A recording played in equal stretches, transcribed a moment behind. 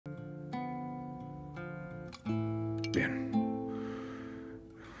Bien.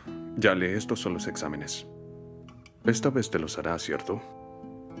 Yale, estos son los exámenes. Esta vez te los hará, ¿cierto?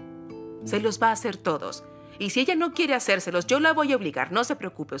 Se los va a hacer todos. Y si ella no quiere hacérselos, yo la voy a obligar. No se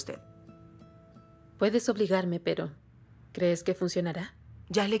preocupe usted. Puedes obligarme, pero ¿crees que funcionará?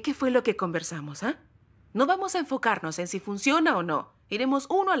 Yale, ¿qué fue lo que conversamos, ah? No vamos a enfocarnos en si funciona o no. Iremos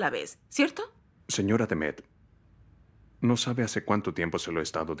uno a la vez, ¿cierto? Señora Demet, no sabe hace cuánto tiempo se lo he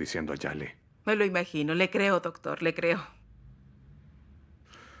estado diciendo a Yale. Me lo imagino. Le creo, doctor. Le creo.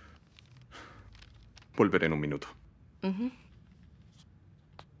 Volveré en un minuto.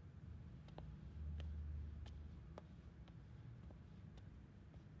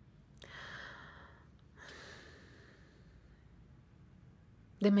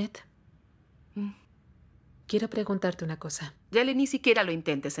 Demet, quiero preguntarte una cosa. Yale, ni siquiera lo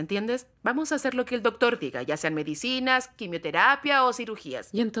intentes, ¿entiendes? Vamos a hacer lo que el doctor diga, ya sean medicinas, quimioterapia o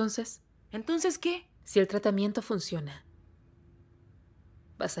cirugías. ¿Y entonces? ¿Entonces qué? Si el tratamiento funciona,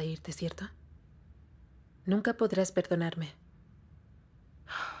 vas a irte, ¿cierto? Nunca podrás perdonarme.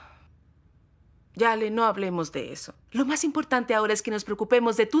 Yale, no hablemos de eso. Lo más importante ahora es que nos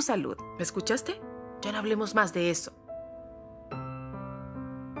preocupemos de tu salud. ¿Me escuchaste? Ya no hablemos más de eso.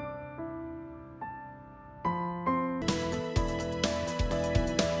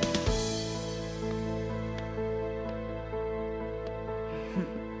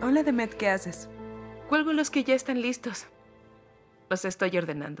 Hola, Demet, ¿qué haces? Cuelgo los que ya están listos. Los estoy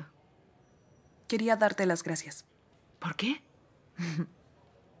ordenando. Quería darte las gracias. ¿Por qué?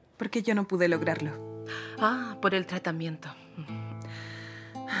 Porque yo no pude lograrlo. Ah, por el tratamiento.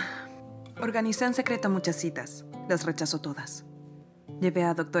 Organicé en secreto muchas citas. Las rechazó todas. Llevé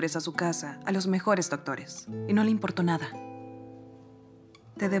a doctores a su casa, a los mejores doctores. Y no le importó nada.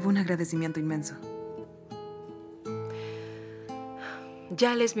 Te debo un agradecimiento inmenso.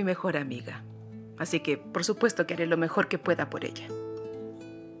 Yale es mi mejor amiga. Así que, por supuesto que haré lo mejor que pueda por ella.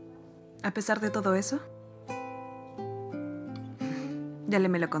 A pesar de todo eso, Yale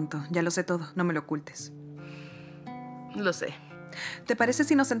me lo contó. Ya lo sé todo. No me lo ocultes. Lo sé. ¿Te parece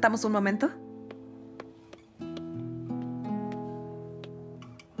si nos sentamos un momento?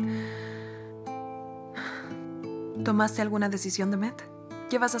 ¿Tomaste alguna decisión, Demet?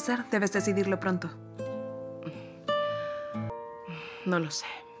 ¿Qué vas a hacer? Debes decidirlo pronto. No lo sé.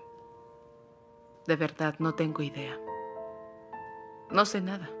 De verdad, no tengo idea. No sé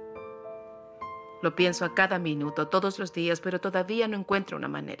nada. Lo pienso a cada minuto, todos los días, pero todavía no encuentro una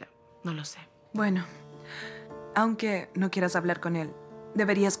manera. No lo sé. Bueno, aunque no quieras hablar con él,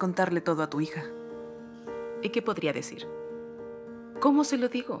 deberías contarle todo a tu hija. ¿Y qué podría decir? ¿Cómo se lo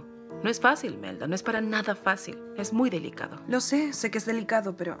digo? No es fácil, Melda. No es para nada fácil. Es muy delicado. Lo sé que es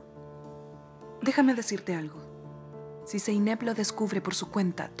delicado, pero déjame decirte algo. Si Zeynep lo descubre por su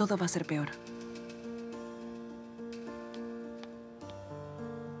cuenta, todo va a ser peor.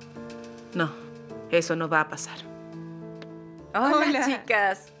 No, eso no va a pasar. Hola,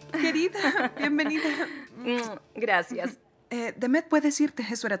 chicas. Querida, bienvenida. Gracias. Demet, puedes irte.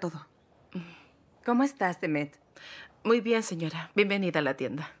 Eso era todo. ¿Cómo estás, Demet? Muy bien, señora. Bienvenida a la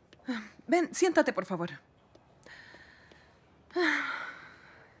tienda. Ven, siéntate, por favor.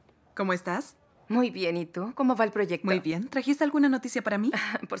 ¿Cómo estás? Muy bien. ¿Y tú? ¿Cómo va el proyecto? Muy bien. ¿Trajiste alguna noticia para mí?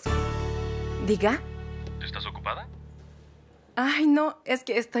 Por supuesto. ¿Diga? ¿Estás ocupada? Ay, no. Es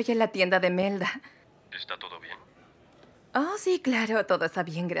que estoy en la tienda de Melda. ¿Está todo bien? Oh, sí, claro. Todo está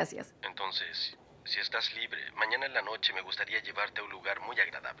bien, gracias. Entonces, si estás libre, mañana en la noche me gustaría llevarte a un lugar muy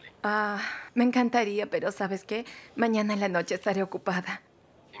agradable. Me encantaría, pero ¿sabes qué? Mañana en la noche estaré ocupada.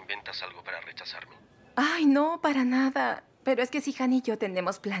 ¿Inventas algo para rechazarme? Ay, no, para nada. Pero es que Cihan y yo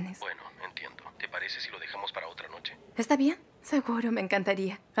tenemos planes. Bueno, entiendo. ¿Te parece si lo dejamos para otra noche? ¿Está bien? Seguro, me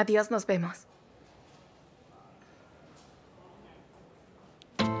encantaría. Adiós, nos vemos.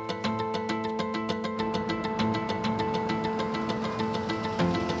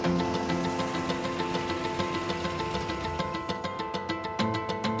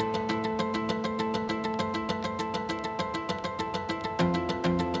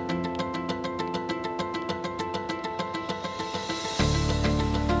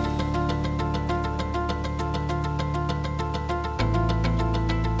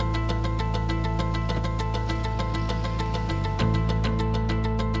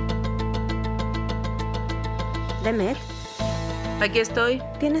 Demet, Aquí estoy.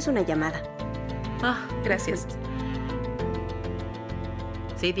 tienes una llamada. Ah, gracias.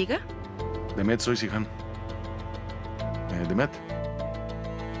 ¿Sí, diga? Demet, soy Cihan. Demet,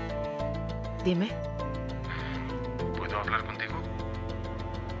 Dime. ¿puedo hablar contigo?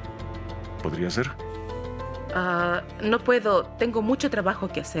 ¿Podría ser? No puedo. Tengo mucho trabajo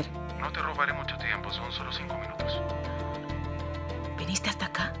que hacer. No te robaré mucho tiempo, son solo 5 minutos. ¿Viniste hasta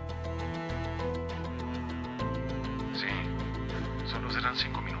acá? Sí, solo serán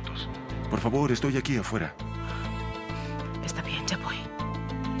 5 minutos. Por favor, estoy aquí afuera. Está bien, ya voy.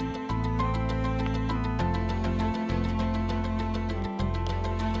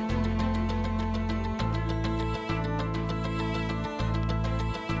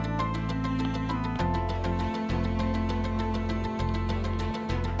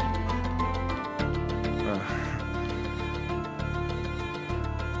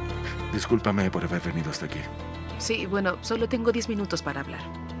 Discúlpame por haber venido hasta aquí. Sí, bueno, solo tengo 10 minutos para hablar.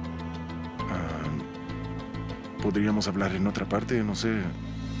 ¿Podríamos hablar en otra parte? No sé.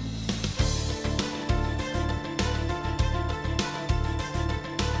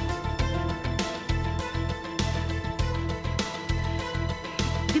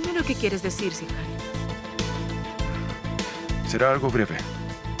 Dime lo que quieres decir, Cihan. Será algo breve.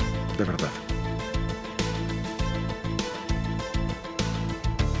 De verdad.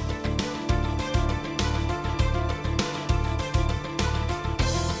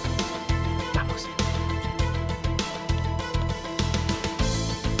 Vamos.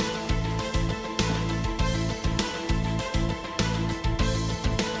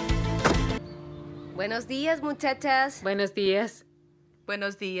 Buenos días, muchachas. Buenos días.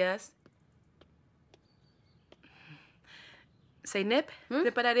 Buenos días. Zeynep,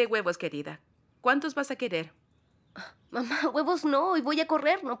 prepararé huevos, querida. ¿Cuántos vas a querer? Mamá, huevos no, hoy voy a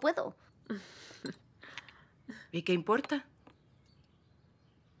correr, no puedo. ¿Y qué importa?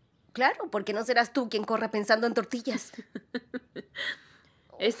 Claro, porque no serás tú quien corra pensando en tortillas.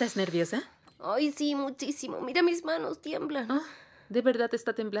 ¿Estás nerviosa? Ay, sí, muchísimo. Mira, mis manos tiemblan. Oh, ¿de verdad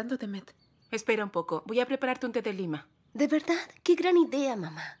está temblando, Demet? Espera un poco. Voy a prepararte un té de lima. De verdad, qué gran idea,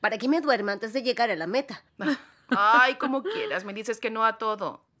 mamá. Para que me duerma antes de llegar a la meta. Ay, como quieras. Me dices que no a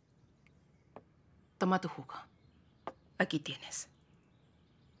todo. Toma tu jugo. Aquí tienes.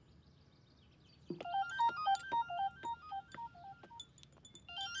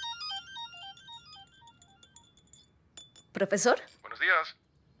 ¿Profesor? Buenos días.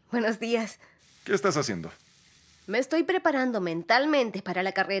 Buenos días. ¿Qué estás haciendo? Me estoy preparando mentalmente para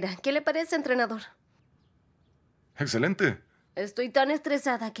la carrera. ¿Qué le parece, entrenador? Excelente. Estoy tan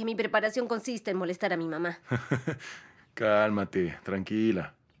estresada que mi preparación consiste en molestar a mi mamá. Cálmate,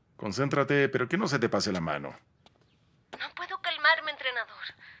 tranquila. Concéntrate, pero que no se te pase la mano. No puedo calmarme, entrenador.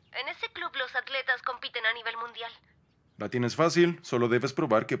 En ese club los atletas compiten a nivel mundial. La tienes fácil, solo debes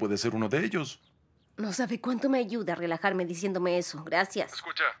probar que puedes ser uno de ellos. No sabe cuánto me ayuda a relajarme diciéndome eso. Gracias.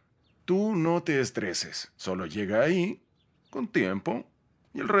 Escucha. Tú no te estreses. Solo llega ahí, con tiempo,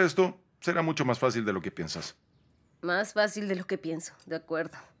 y el resto será mucho más fácil de lo que piensas. Más fácil de lo que pienso. De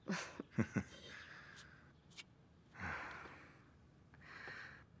acuerdo.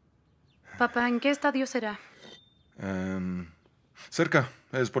 Papá, ¿en qué estadio será? Cerca,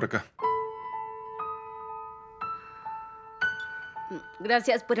 es por acá.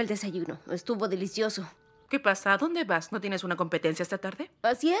 Gracias por el desayuno. Estuvo delicioso. ¿Qué pasa? ¿A dónde vas? ¿No tienes una competencia esta tarde?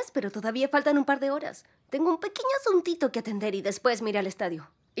 Así es, pero todavía faltan un par de horas. Tengo un pequeño asuntito que atender y después me iré al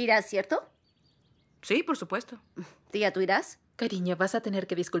estadio. ¿Irás, cierto? Sí, por supuesto. Tía, ¿tú irás? Cariño, vas a tener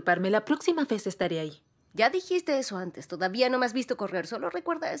que disculparme. La próxima vez estaré ahí. Ya dijiste eso antes. Todavía no me has visto correr. Solo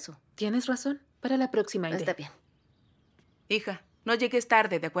recuerda eso. Tienes razón. Para la próxima iré. Está bien. Hija, no llegues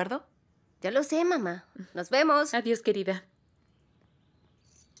tarde, ¿de acuerdo? Ya lo sé, mamá. Nos vemos. Adiós, querida.